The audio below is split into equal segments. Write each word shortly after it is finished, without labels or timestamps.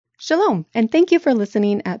Shalom, and thank you for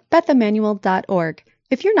listening at BethEmmanuel.org.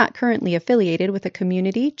 If you're not currently affiliated with a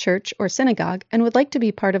community, church, or synagogue and would like to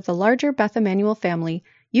be part of the larger Beth Emmanuel family,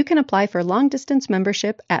 you can apply for long-distance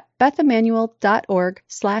membership at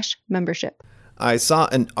BethEmmanuel.org/membership. I saw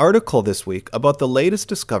an article this week about the latest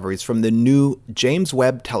discoveries from the new James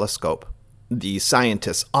Webb Telescope. The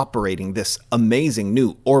scientists operating this amazing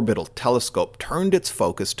new orbital telescope turned its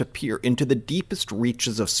focus to peer into the deepest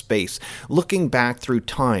reaches of space, looking back through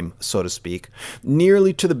time, so to speak,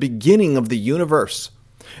 nearly to the beginning of the universe.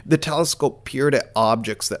 The telescope peered at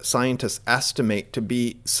objects that scientists estimate to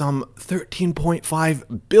be some 13.5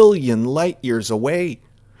 billion light years away.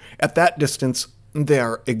 At that distance, they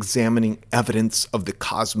are examining evidence of the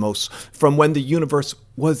cosmos from when the universe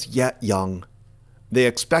was yet young. They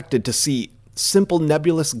expected to see simple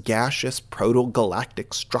nebulous gaseous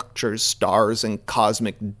proto-galactic structures, stars, and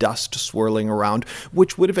cosmic dust swirling around,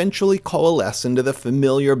 which would eventually coalesce into the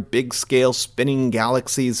familiar big-scale spinning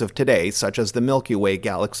galaxies of today, such as the Milky Way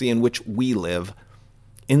galaxy in which we live.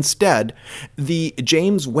 Instead, the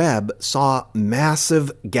James Webb saw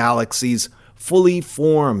massive galaxies fully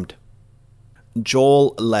formed.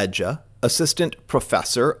 Joel Leja, assistant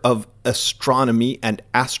professor of astronomy and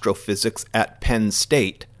astrophysics at Penn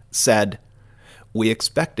State, said, "We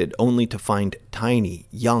expected only to find tiny,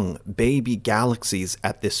 young, baby galaxies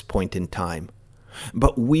at this point in time.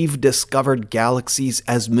 But we've discovered galaxies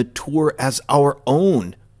as mature as our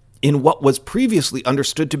own, in what was previously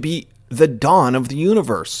understood to be the dawn of the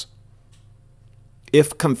universe."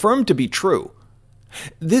 If confirmed to be true,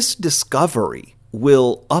 this discovery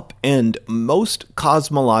will upend most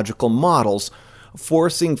cosmological models,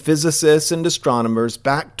 forcing physicists and astronomers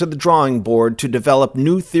back to the drawing board to develop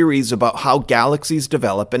new theories about how galaxies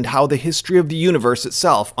develop and how the history of the universe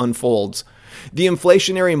itself unfolds. The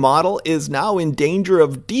inflationary model is now in danger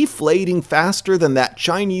of deflating faster than that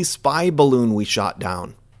Chinese spy balloon we shot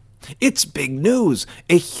down. It's big news,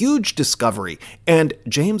 a huge discovery, and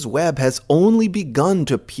James Webb has only begun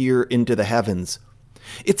to peer into the heavens.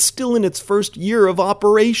 It's still in its first year of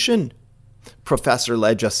operation. Professor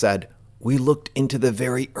Leja said, "We looked into the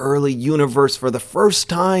very early universe for the first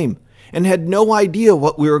time and had no idea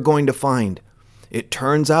what we were going to find. It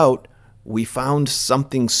turns out we found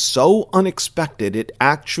something so unexpected it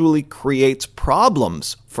actually creates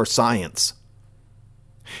problems for science."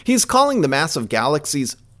 He's calling the massive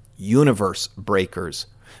galaxies universe breakers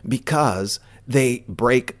because they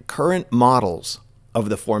break current models of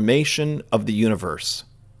the formation of the universe.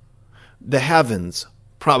 The heavens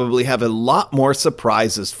probably have a lot more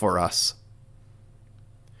surprises for us.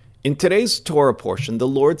 In today's Torah portion, the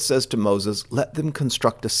Lord says to Moses, "Let them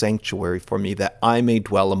construct a sanctuary for me that I may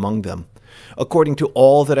dwell among them, according to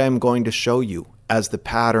all that I am going to show you, as the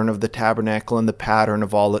pattern of the tabernacle and the pattern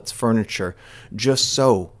of all its furniture, just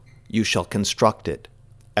so you shall construct it."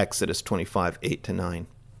 Exodus 25, 8-9.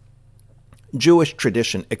 Jewish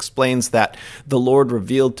tradition explains that the Lord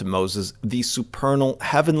revealed to Moses the supernal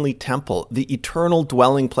heavenly temple, the eternal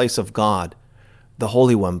dwelling place of God. The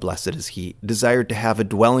Holy One, blessed is He, desired to have a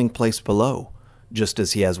dwelling place below, just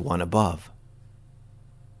as He has one above.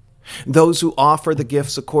 Those who offer the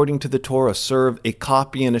gifts according to the Torah serve a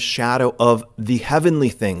copy and a shadow of the heavenly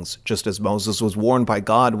things, just as Moses was warned by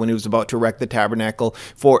God when he was about to erect the tabernacle.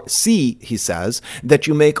 "For see," he says, "that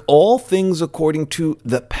you make all things according to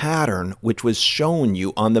the pattern which was shown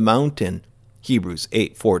you on the mountain." Hebrews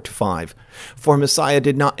 8, 4-5. For Messiah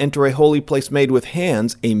did not enter a holy place made with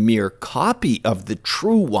hands, a mere copy of the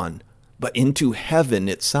true one, but into heaven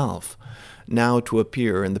itself, now to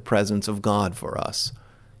appear in the presence of God for us.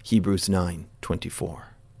 Hebrews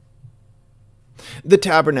 9:24. The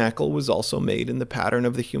tabernacle was also made in the pattern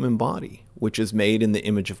of the human body, which is made in the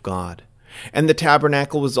image of God. And the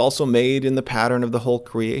tabernacle was also made in the pattern of the whole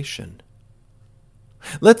creation.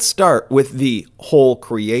 Let's start with the whole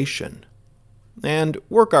creation and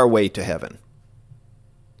work our way to heaven.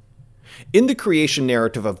 In the creation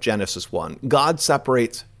narrative of Genesis 1, God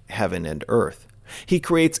separates heaven and earth. He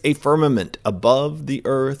creates a firmament above the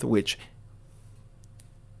earth, in which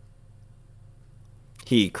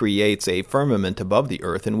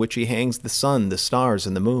he hangs the sun, the stars,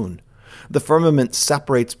 and the moon. The firmament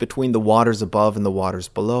separates between the waters above and the waters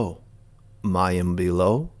below. Mayim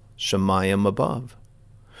below, Shemayim above.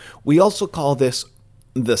 We also call this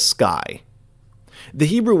the sky. The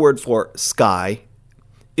Hebrew word for sky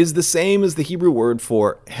is the same as the Hebrew word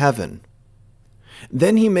for heaven.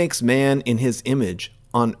 Then he makes man in his image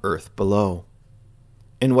on earth below.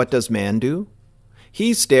 And what does man do?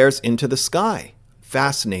 He stares into the sky,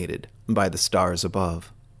 fascinated by the stars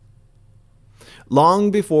above.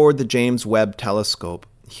 Long before the James Webb Telescope,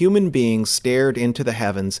 human beings stared into the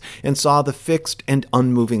heavens and saw the fixed and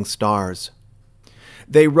unmoving stars.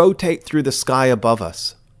 They rotate through the sky above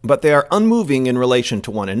us, but they are unmoving in relation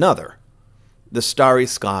to one another. The starry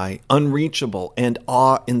sky, unreachable and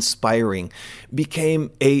awe-inspiring,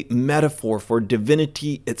 became a metaphor for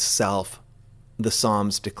divinity itself. The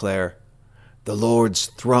Psalms declare, "The Lord's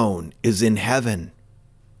throne is in heaven."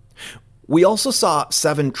 We also saw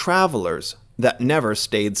 7 travelers that never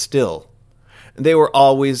stayed still. They were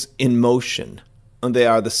always in motion. They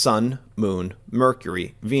are the Sun, Moon,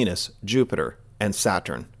 Mercury, Venus, Jupiter, and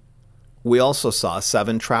Saturn. We also saw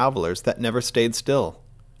 7 travelers that never stayed still.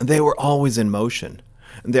 They were always in motion.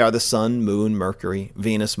 They are the Sun, Moon, Mercury,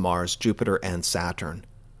 Venus, Mars, Jupiter, and Saturn.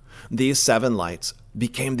 These 7 lights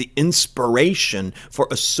became the inspiration for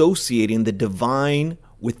associating the divine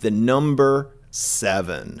with the number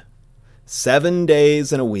 7. 7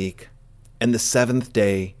 days in a week, and the 7th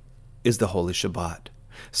day is the Holy Shabbat.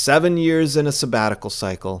 7 years in a sabbatical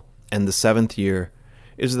cycle, and the 7th year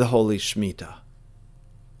is the Holy Shemitah.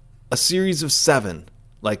 A series of 7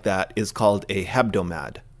 like that is called a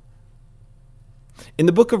hebdomad. In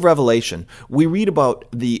the book of Revelation, we read about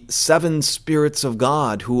the 7 spirits of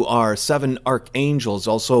God, who are 7 archangels,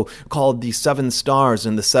 also called the 7 stars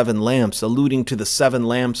and the 7 lamps, alluding to the 7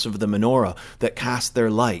 lamps of the menorah that cast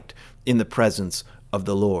their light in the presence of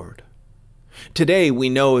the Lord. Today, we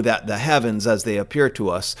know that the heavens, as they appear to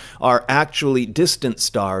us, are actually distant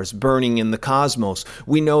stars burning in the cosmos.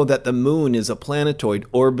 We know that the moon is a planetoid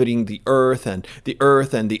orbiting the Earth and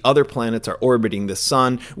the other planets are orbiting the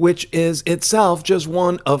sun, which is itself just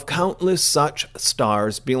one of countless such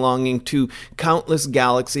stars belonging to countless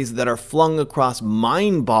galaxies that are flung across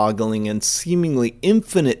mind-boggling and seemingly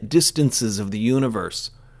infinite distances of the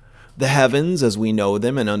universe. The heavens, as we know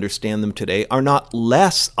them and understand them today, are not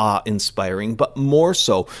less awe-inspiring, but more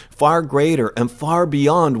so, far greater and far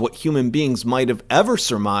beyond what human beings might have ever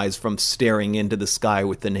surmised from staring into the sky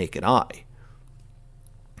with the naked eye.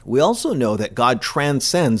 We also know that God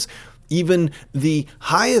transcends even the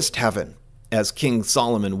highest heaven. As King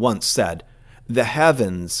Solomon once said, "The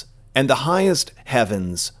heavens and the highest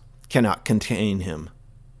heavens cannot contain him."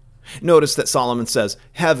 Notice that Solomon says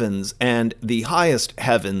heavens and the highest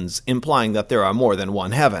heavens, implying that there are more than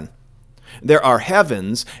one heaven. There are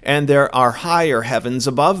heavens and there are higher heavens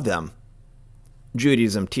above them.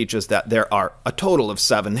 Judaism teaches that there are a total of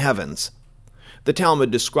 7 heavens. The Talmud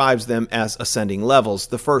describes them as ascending levels.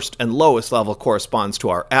 The first and lowest level corresponds to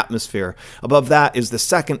our atmosphere. Above that is the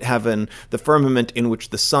second heaven, the firmament in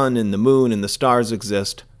which the sun and the moon and the stars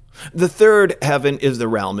exist. The third heaven is the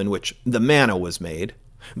realm in which the manna was made.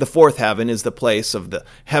 The fourth heaven is the place of the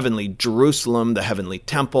heavenly Jerusalem, the heavenly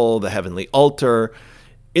temple, the heavenly altar.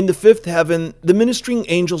 In the fifth heaven, the ministering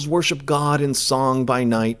angels worship God in song by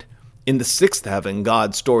night. In the sixth heaven,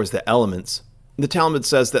 God stores the elements. The Talmud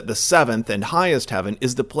says that the seventh and highest heaven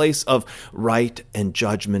is the place of right and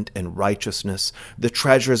judgment and righteousness, the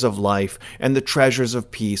treasures of life and the treasures of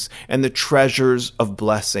peace and the treasures of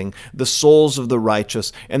blessing, the souls of the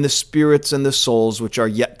righteous and the spirits and the souls which are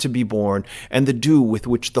yet to be born, and the dew with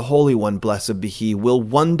which the Holy One, blessed be He, will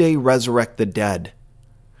one day resurrect the dead.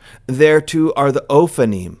 There too are the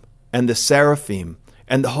Ophanim and the Seraphim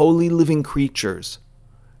and the holy living creatures,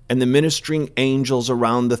 and the ministering angels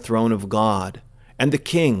around the throne of God, and the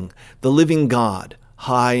King, the living God,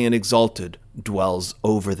 high and exalted, dwells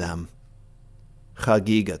over them.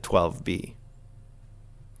 Chagiga 12b.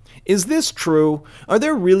 Is this true? Are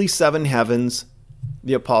there really 7 heavens?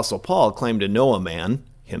 The Apostle Paul claimed to know a man,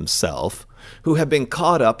 himself, who had been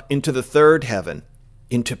caught up into the third heaven,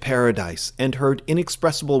 into paradise, and heard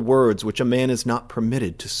inexpressible words which a man is not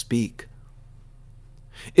permitted to speak.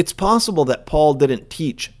 It's possible that Paul didn't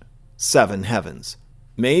teach 7 heavens.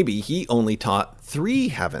 Maybe he only taught 3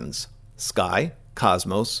 heavens: sky,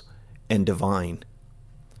 cosmos, and divine.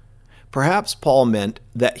 Perhaps Paul meant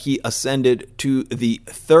that he ascended to the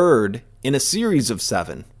third in a series of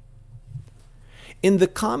 7. In the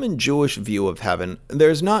common Jewish view of heaven,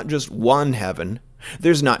 there's not just one heaven,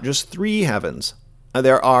 there's not just 3 heavens.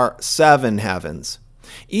 There are 7 heavens.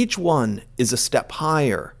 Each one is a step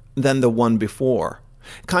higher than the one before,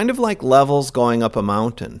 kind of like levels going up a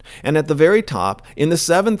mountain. And at the very top, in the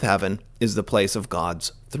 7th heaven, is the place of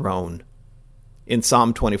God's throne. In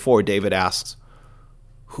Psalm 24, David asks,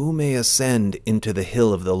 "Who may ascend into the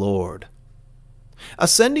hill of the Lord?"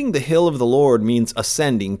 Ascending the hill of the Lord means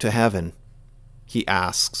ascending to heaven. He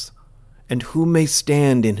asks, "And who may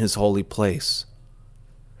stand in his holy place?"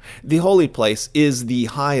 The holy place is the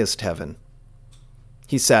highest heaven.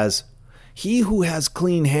 He says, "He who has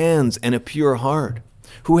clean hands and a pure heart,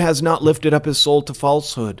 who has not lifted up his soul to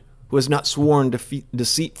falsehood, who has not sworn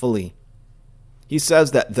deceitfully. He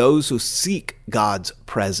says that those who seek God's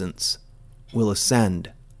presence will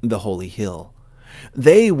ascend the holy hill.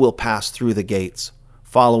 They will pass through the gates,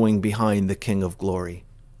 following behind the King of glory.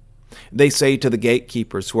 They say to the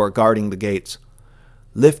gatekeepers who are guarding the gates,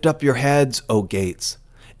 "Lift up your heads, O gates,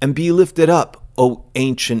 and be lifted up, O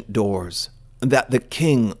ancient doors, that the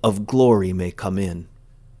King of glory may come in."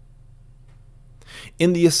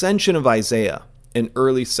 In the Ascension of Isaiah, an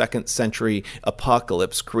early 2nd century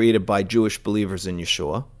apocalypse created by Jewish believers in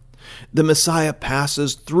Yeshua, the Messiah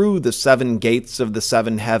passes through the 7 gates of the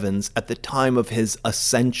 7 heavens at the time of his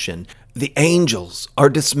ascension. The angels are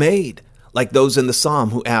dismayed, like those in the psalm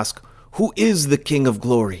who ask, "Who is the King of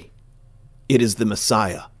glory?" It is the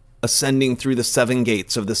Messiah, ascending through the 7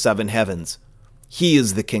 gates of the 7 heavens. He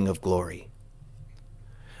is the King of glory.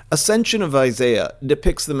 Ascension of Isaiah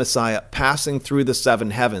depicts the Messiah passing through the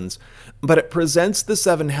 7 heavens, but it presents the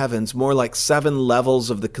 7 heavens more like 7 levels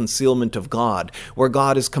of the concealment of God, where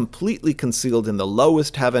God is completely concealed in the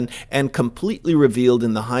lowest heaven and completely revealed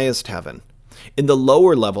in the highest heaven. In the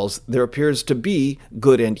lower levels, there appears to be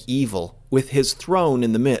good and evil, with his throne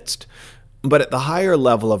in the midst. But at the higher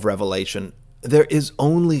level of revelation, there is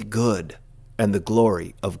only good and the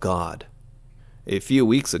glory of God. A few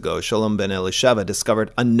weeks ago, Shalom ben Elisheva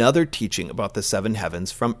discovered another teaching about the 7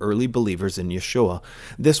 heavens from early believers in Yeshua.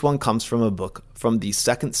 This one comes from a book from the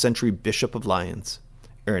 2nd century Bishop of Lyons,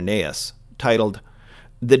 Irenaeus, titled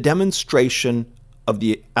The Demonstration of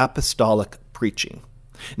the Apostolic Preaching.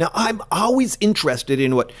 Now, I'm always interested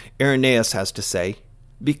in what Irenaeus has to say,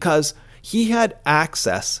 because he had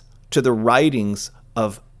access to the writings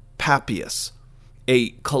of Papias, a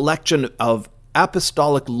collection of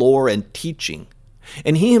apostolic lore and teaching,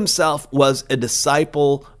 and he himself was a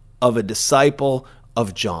disciple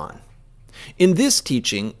of John. In this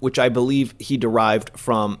teaching, which I believe he derived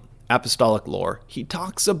from apostolic lore, he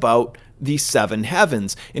talks about the 7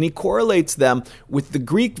 heavens, and he correlates them with the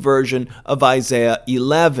Greek version of Isaiah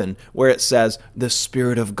 11, where it says, "The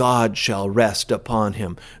Spirit of God shall rest upon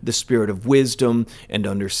him, the Spirit of wisdom and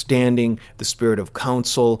understanding, the Spirit of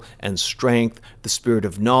counsel and strength, the Spirit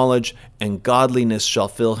of knowledge and godliness shall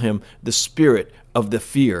fill him, the Spirit of the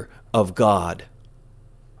fear of God."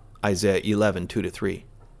 Isaiah 11, 2-3.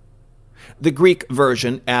 The Greek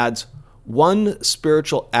version adds one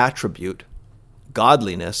spiritual attribute,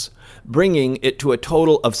 godliness, bringing it to a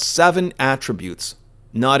total of 7 attributes,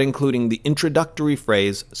 not including the introductory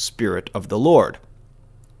phrase, Spirit of the Lord.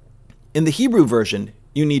 In the Hebrew version,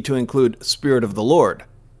 you need to include Spirit of the Lord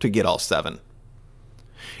to get all 7.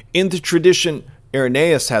 In the tradition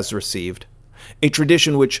Irenaeus has received, a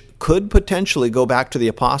tradition which could potentially go back to the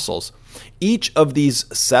apostles, each of these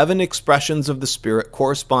 7 expressions of the Spirit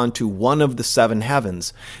correspond to one of the 7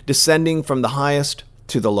 heavens, descending from the highest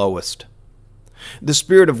to the lowest. The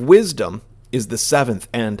Spirit of wisdom is the 7th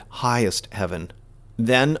and highest heaven.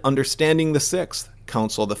 Then understanding the 6th,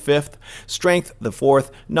 counsel the 5th, strength the 4th,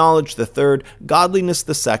 knowledge the 3rd, godliness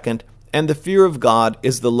the 2nd, and the fear of God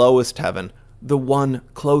is the lowest heaven, the one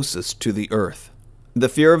closest to the earth. The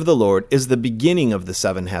fear of the Lord is the beginning of the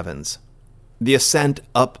 7 heavens. The ascent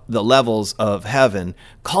up the levels of heaven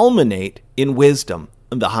culminate in wisdom,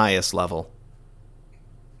 the highest level.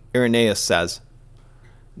 Irenaeus says,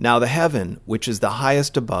 "Now the heaven, which is the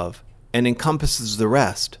highest above, and encompasses the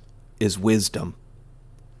rest, is wisdom.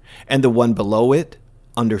 And the one below it,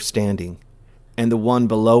 understanding. And the one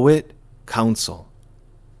below it, counsel."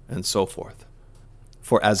 And so forth.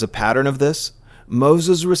 For as a pattern of this,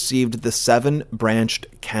 Moses received the 7-branched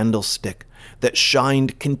candlestick that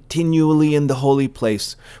shined continually in the holy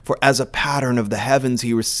place. For as a pattern of the heavens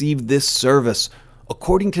he received this service,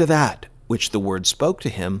 according to that which the word spoke to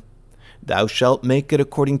him, "Thou shalt make it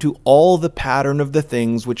according to all the pattern of the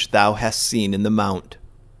things which thou hast seen in the mount."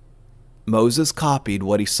 Moses copied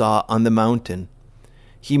what he saw on the mountain.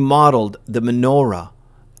 He modeled the menorah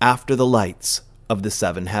after the lights of the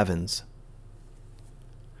 7 heavens.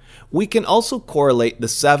 We can also correlate the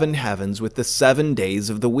 7 heavens with the 7 days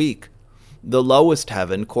of the week. The lowest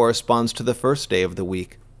heaven corresponds to the first day of the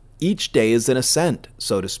week. Each day is an ascent,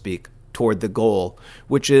 so to speak, toward the goal,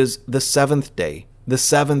 which is the 7th day, the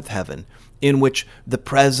 7th heaven, in which the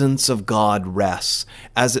presence of God rests,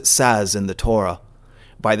 as it says in the Torah.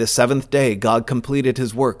 By the 7th day, God completed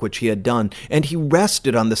his work which he had done, and he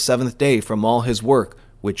rested on the 7th day from all his work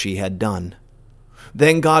which he had done.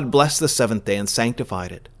 Then God blessed the 7th day and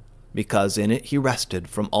sanctified it, because in it he rested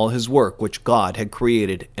from all his work which God had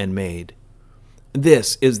created and made.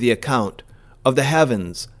 This is the account of the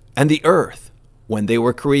heavens and the earth when they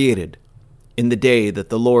were created, in the day that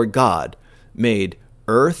the Lord God made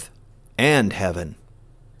earth and heaven.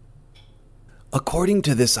 According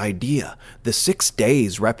to this idea, the 6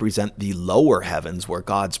 days represent the lower heavens where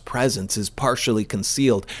God's presence is partially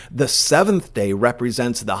concealed. The 7th day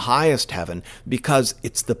represents the highest heaven because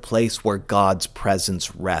it's the place where God's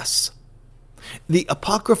presence rests. The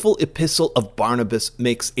apocryphal epistle of Barnabas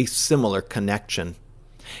makes a similar connection.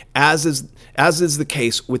 As is the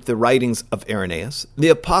case with the writings of Irenaeus, the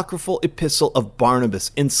apocryphal epistle of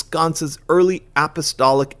Barnabas ensconces early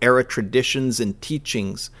apostolic era traditions and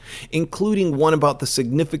teachings, including one about the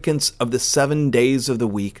significance of the 7 days of the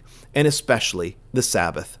week, and especially the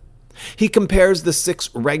Sabbath. He compares the 6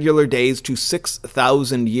 regular days to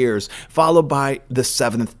 6,000 years, followed by the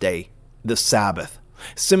 7th day, the Sabbath,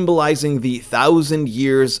 symbolizing the 1,000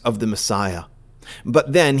 years of the Messiah.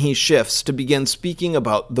 But then he shifts to begin speaking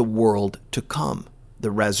about the world to come,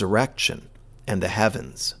 the resurrection, and the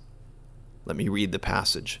heavens. Let me read the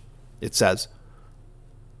passage. It says,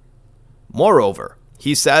 "Moreover,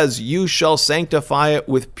 he says, you shall sanctify it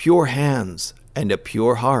with pure hands and a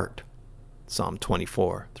pure heart." Psalm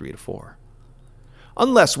 24, 3-4.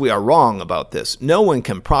 Unless we are wrong about this, no one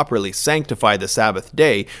can properly sanctify the Sabbath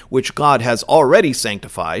day, which God has already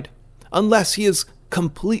sanctified, unless he is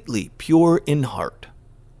completely pure in heart.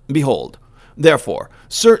 Behold, therefore,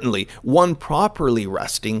 certainly one properly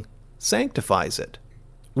resting sanctifies it,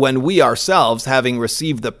 when we ourselves, having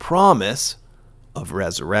received the promise of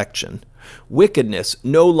resurrection, wickedness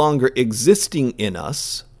no longer existing in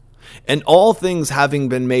us, and all things having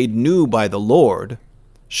been made new by the Lord,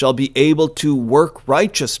 shall be able to work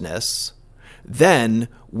righteousness, then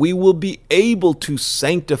we will be able to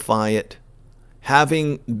sanctify it,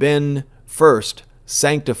 having been first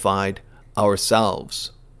sanctified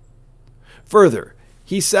ourselves. Further,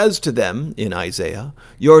 he says to them in Isaiah,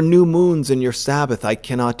 "Your new moons and your Sabbath I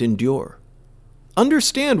cannot endure."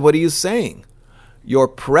 Understand what he is saying. Your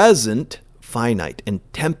present, finite, and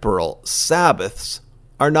temporal Sabbaths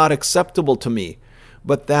are not acceptable to me,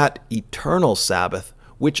 but that eternal Sabbath,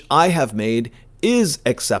 which I have made, is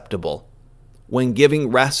acceptable. When giving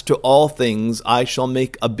rest to all things, I shall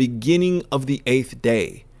make a beginning of the 8th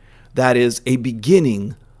day. That is, a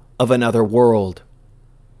beginning of another world.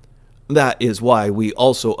 That is why we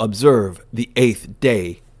also observe the 8th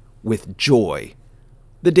day with joy,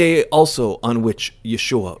 the day also on which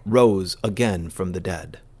Yeshua rose again from the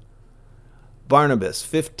dead. Barnabas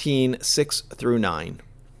 15, 6-9.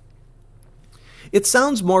 It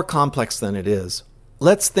sounds more complex than it is.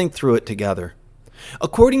 Let's think through it together.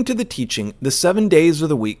 According to the teaching, the 7 days of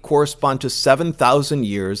the week correspond to 7,000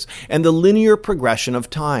 years and the linear progression of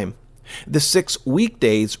time. The 6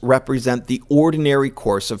 weekdays represent the ordinary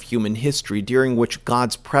course of human history during which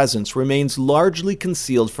God's presence remains largely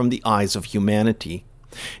concealed from the eyes of humanity.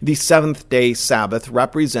 The 7th-day Sabbath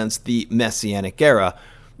represents the Messianic era,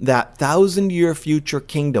 that 1,000-year future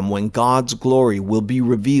kingdom when God's glory will be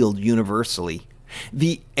revealed universally.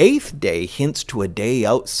 The 8th day hints to a day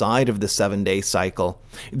outside of the 7-day cycle.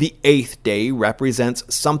 The 8th day represents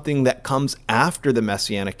something that comes after the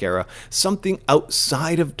Messianic era, something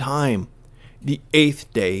outside of time. The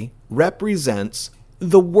 8th day represents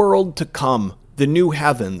the world to come, the new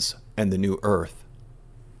heavens and the new earth.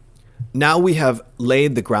 Now we have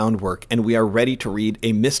laid the groundwork and we are ready to read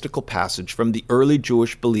a mystical passage from the early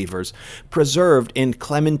Jewish believers preserved in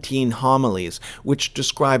Clementine homilies, which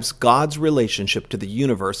describes God's relationship to the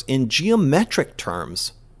universe in geometric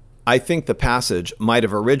terms. I think the passage might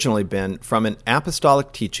have originally been from an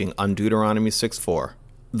apostolic teaching on Deuteronomy 6:4.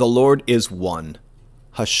 The Lord is one,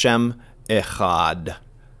 Hashem Echad.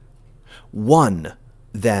 One,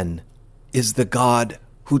 then, is the God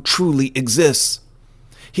who truly exists.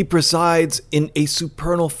 He presides in a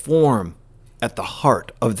supernal form at the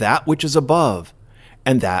heart of that which is above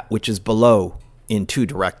and that which is below in 2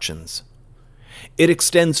 directions. It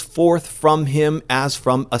extends forth from him as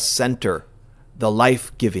from a center, the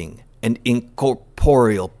life-giving and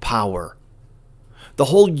incorporeal power. The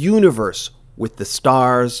whole universe, with the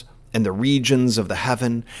stars and the regions of the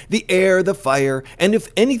heaven, the air, the fire, and if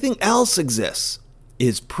anything else exists,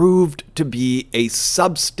 is proved to be a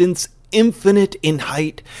substance infinite in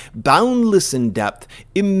height, boundless in depth,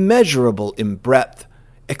 immeasurable in breadth,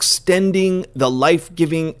 extending the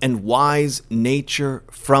life-giving and wise nature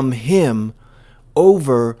from him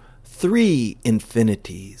over 3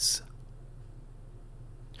 infinities.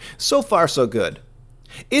 So far, so good.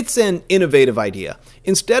 It's an innovative idea.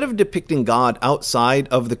 Instead of depicting God outside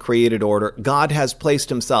of the created order, God has placed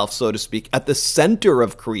himself, so to speak, at the center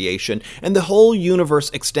of creation, and the whole universe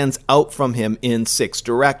extends out from him in 6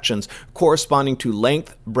 directions, corresponding to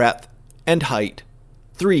length, breadth, and height,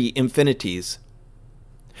 3 infinities.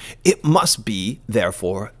 It must be,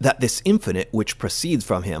 therefore, that this infinite which proceeds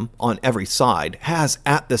from him on every side has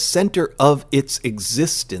at the center of its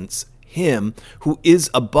existence him who is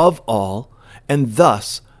above all and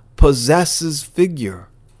thus possesses figure.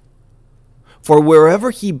 For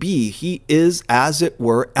wherever he be, he is, as it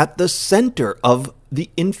were, at the center of the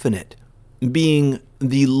infinite, being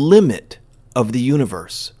the limit of the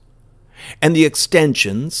universe. And the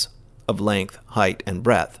extensions of length, height, and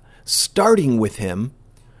breadth, starting with him,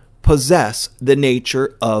 possess the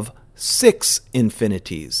nature of 6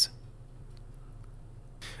 infinities.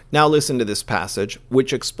 Now listen to this passage,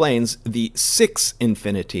 which explains the 6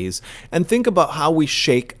 infinities, and think about how we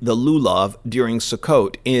shake the lulav during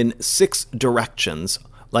Sukkot in 6 directions,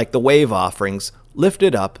 like the wave offerings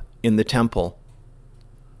lifted up in the temple.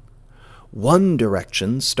 One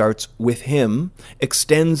direction starts with him,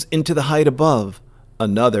 extends into the height above.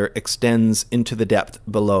 Another extends into the depth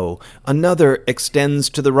below. Another extends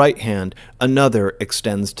to the right hand. Another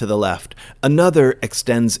extends to the left. Another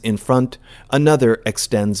extends in front. Another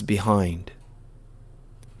extends behind.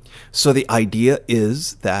 So the idea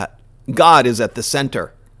is that God is at the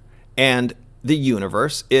center, and the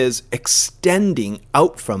universe is extending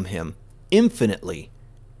out from him infinitely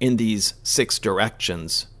in these 6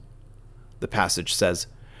 directions. The passage says,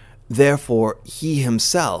 "Therefore he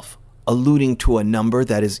himself," alluding to a number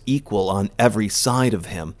that is equal on every side of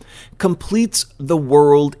him, completes the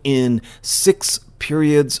world in 6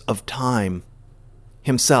 periods of time,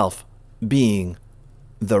 himself being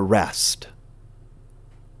the rest.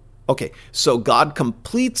 Okay, so God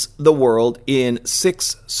completes the world in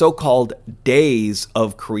 6 so-called days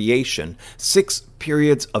of creation, 6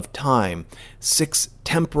 periods of time, 6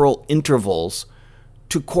 temporal intervals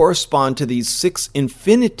to correspond to these 6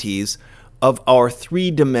 infinities of our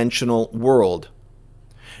 3-dimensional world.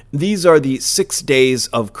 These are the 6 days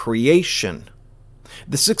of creation.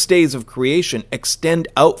 The 6 days of creation extend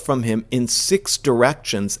out from him in 6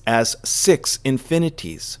 directions as 6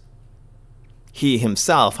 infinities. He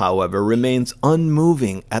himself, however, remains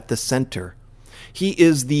unmoving at the center. He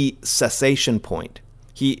is the cessation point.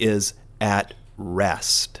 He is at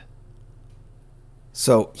rest.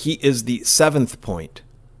 So he is the 7th point,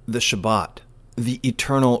 the Shabbat, the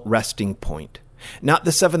eternal resting point. Not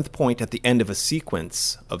the 7th point at the end of a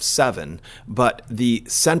sequence of 7, but the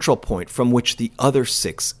central point from which the other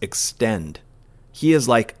 6 extend. He is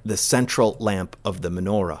like the central lamp of the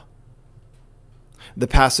menorah. The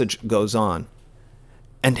passage goes on,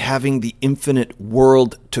 "And having the infinite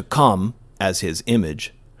world to come as his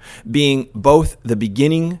image, being both the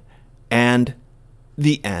beginning and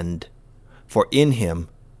the end, for in him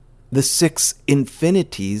the 6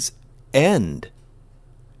 infinities end,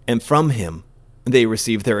 and from him they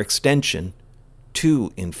receive their extension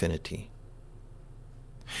to infinity."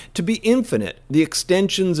 To be infinite, the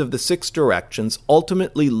extensions of the 6 directions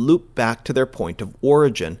ultimately loop back to their point of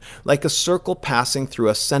origin, like a circle passing through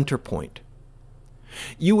a center point.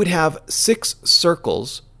 You would have 6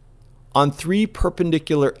 circles on 3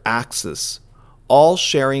 perpendicular axes, all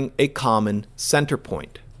sharing a common center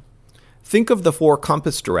point. Think of the 4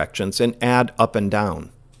 compass directions and add up and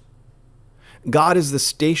down. God is the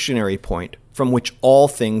stationary point from which all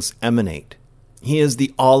things emanate. He is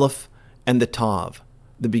the Aleph and the Tav,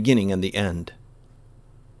 the beginning and the end.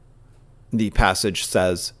 The passage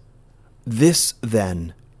says, "This,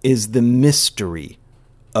 then, is the mystery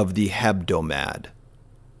of the hebdomad."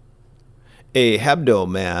 A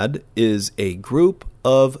hebdomad is a group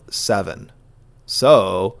of 7.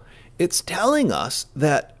 So, it's telling us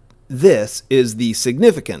that this is the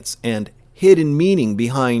significance and hidden meaning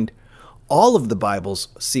behind all of the Bible's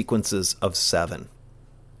sequences of 7,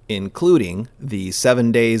 including the 7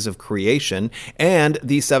 days of creation and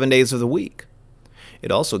the 7 days of the week.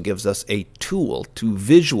 It also gives us a tool to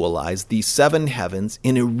visualize the 7 heavens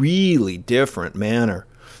in a really different manner.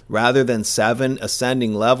 Rather than 7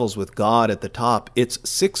 ascending levels with God at the top, it's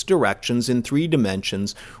 6 directions in 3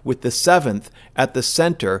 dimensions with the 7th at the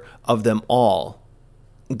center of them all.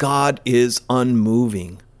 God is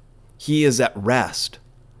unmoving. He is at rest,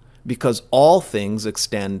 because all things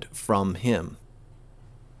extend from him.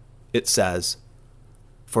 It says,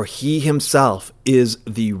 "For he himself is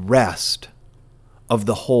the rest of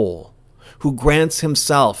the whole, who grants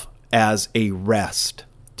himself as a rest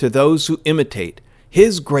to those who imitate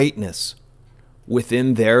his greatness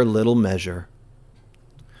within their little measure."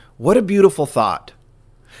 What a beautiful thought.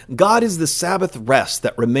 God is the Sabbath rest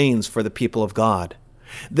that remains for the people of God.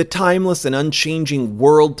 The timeless and unchanging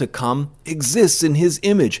world to come exists in his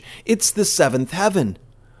image. It's the 7th heaven.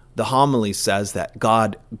 The homily says that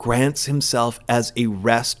God grants himself as a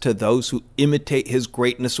rest to those who imitate his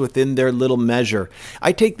greatness within their little measure.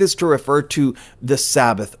 I take this to refer to the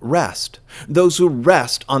Sabbath rest. Those who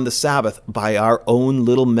rest on the Sabbath by our own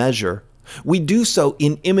little measure, we do so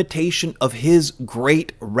in imitation of his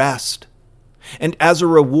great rest. And as a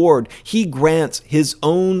reward, he grants his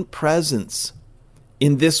own presence.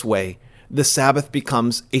 In this way, the Sabbath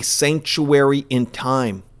becomes a sanctuary in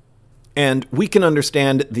time. And we can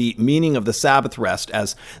understand the meaning of the Sabbath rest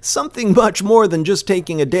as something much more than just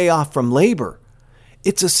taking a day off from labor.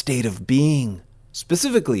 It's a state of being,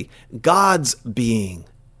 specifically God's being,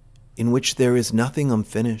 in which there is nothing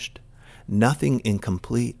unfinished, nothing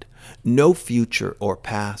incomplete, no future or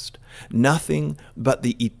past, nothing but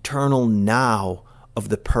the eternal now of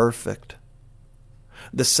the perfect.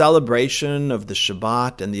 The celebration of the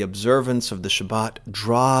Shabbat and the observance of the Shabbat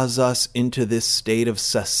draws us into this state of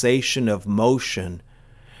cessation of motion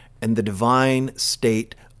and the divine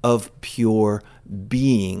state of pure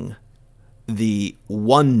being, the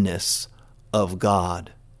oneness of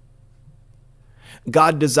God.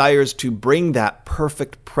 God desires to bring that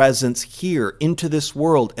perfect presence here into this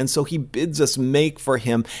world, and so he bids us make for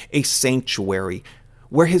him a sanctuary.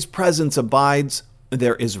 Where his presence abides,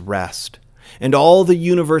 there is rest. And all the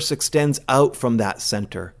universe extends out from that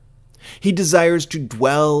center. He desires to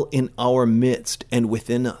dwell in our midst and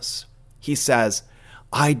within us. He says,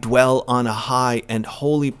 I dwell on a high and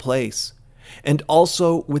holy place, and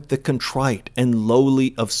also with the contrite and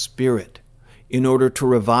lowly of spirit, in order to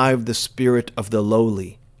revive the spirit of the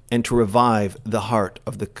lowly and to revive the heart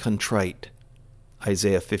of the contrite.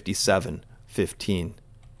 Isaiah 57:15.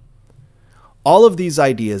 All of these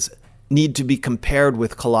ideas need to be compared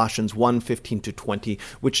with Colossians 1:15-20,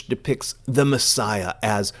 which depicts the Messiah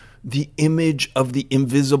as the image of the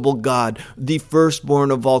invisible God, the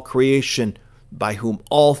firstborn of all creation, by whom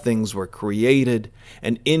all things were created,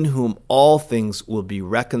 and in whom all things will be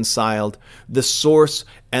reconciled, the source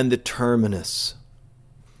and the terminus.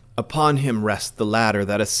 Upon him rests the ladder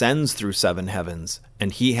that ascends through 7 heavens,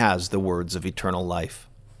 and he has the words of eternal life.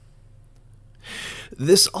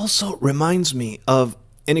 This also reminds me of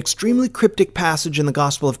an extremely cryptic passage in the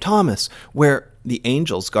Gospel of Thomas, where the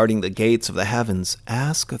angels guarding the gates of the heavens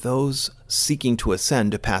ask those seeking to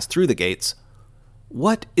ascend to pass through the gates,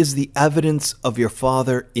 "What is the evidence of your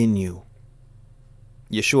Father in you?"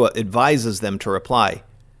 Yeshua advises them to reply,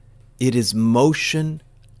 "It is motion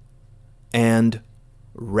and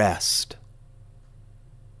rest."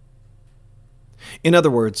 In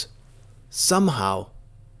other words, somehow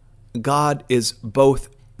God is both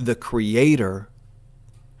the creator,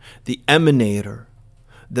 the emanator,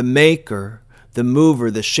 the maker, the mover,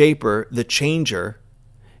 the shaper, the changer,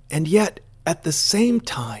 and yet at the same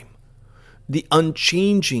time, the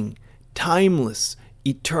unchanging, timeless,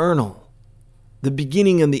 eternal, the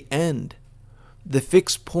beginning and the end, the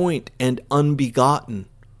fixed point and unbegotten,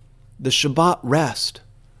 the Shabbat rest,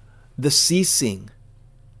 the ceasing.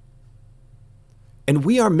 And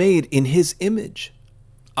we are made in his image.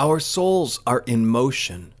 Our souls are in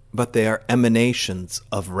motion, but they are emanations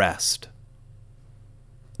of rest.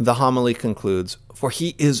 The homily concludes, "For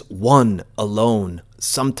he is one alone,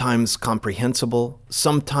 sometimes comprehensible,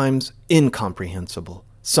 sometimes incomprehensible,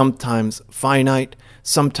 sometimes finite,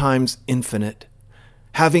 sometimes infinite,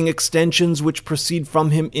 having extensions which proceed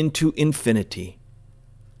from him into infinity.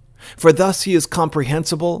 For thus he is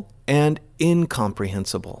comprehensible and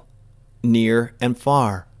incomprehensible, near and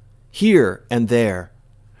far, here and there,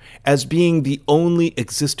 as being the only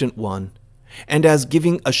existent one, and as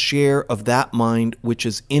giving a share of that mind which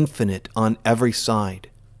is infinite on every side.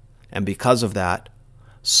 And because of that,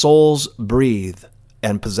 souls breathe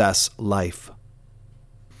and possess life.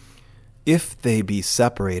 If they be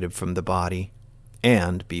separated from the body,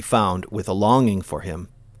 and be found with a longing for him,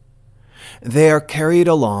 they are carried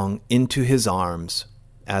along into his arms,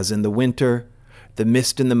 as in the winter the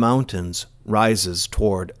mist in the mountains rises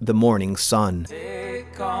toward the morning sun.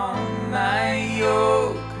 Take on my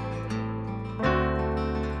yoke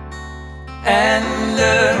and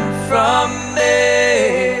learn from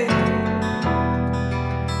me,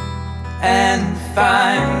 and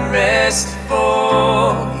find rest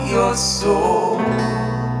for your soul.